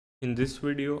In this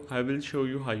video, I will show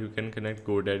you how you can connect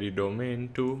GoDaddy domain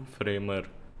to Framer.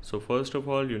 So first of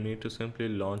all, you need to simply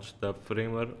launch the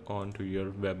Framer onto your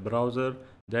web browser.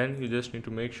 Then you just need to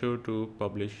make sure to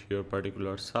publish your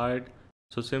particular site.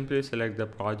 So simply select the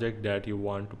project that you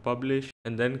want to publish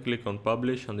and then click on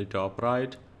publish on the top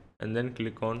right and then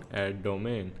click on add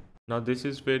domain. Now this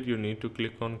is where you need to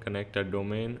click on connect a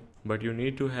domain, but you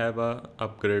need to have a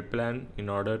upgrade plan in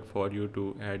order for you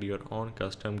to add your own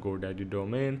custom GoDaddy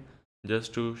domain.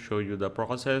 Just to show you the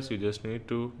process, you just need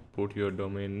to put your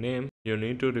domain name. You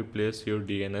need to replace your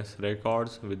DNS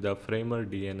records with the Framer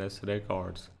DNS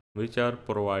records, which are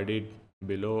provided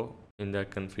below in the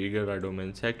configure a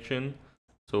domain section.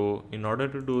 So in order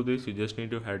to do this, you just need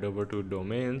to head over to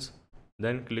domains,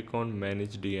 then click on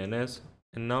manage DNS,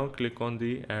 and now click on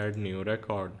the add new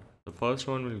record. The first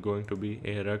one will going to be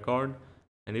a record,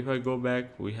 and if I go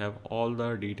back, we have all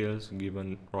the details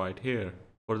given right here.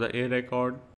 For the A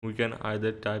record, we can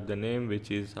either type the name,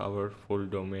 which is our full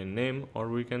domain name, or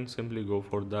we can simply go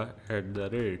for the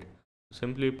 @.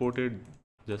 Simply put it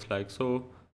just like so.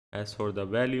 As for the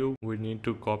value, we need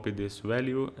to copy this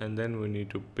value and then we need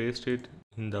to paste it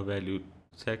in the value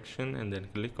section and then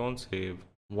click on save.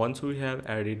 Once we have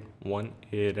added one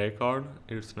A record,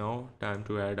 it's now time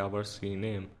to add our C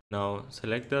name. Now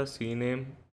select the C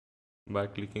name by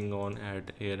clicking on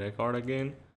add A record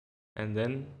again, and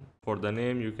then for the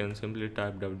name you can simply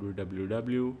type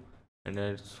www, and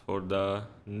as for the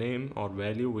name or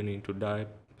value we need to type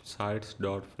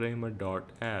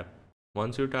sites.framer.app.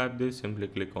 Once you type this, simply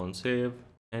click on save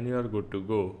and you are good to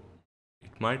go.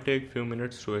 It might take few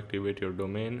minutes to activate your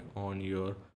domain on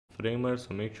your Framer,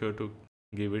 so make sure to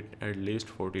give it at least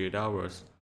 48 hours.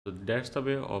 So that's the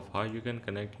way of how you can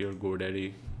connect your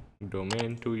GoDaddy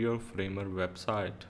domain to your Framer website.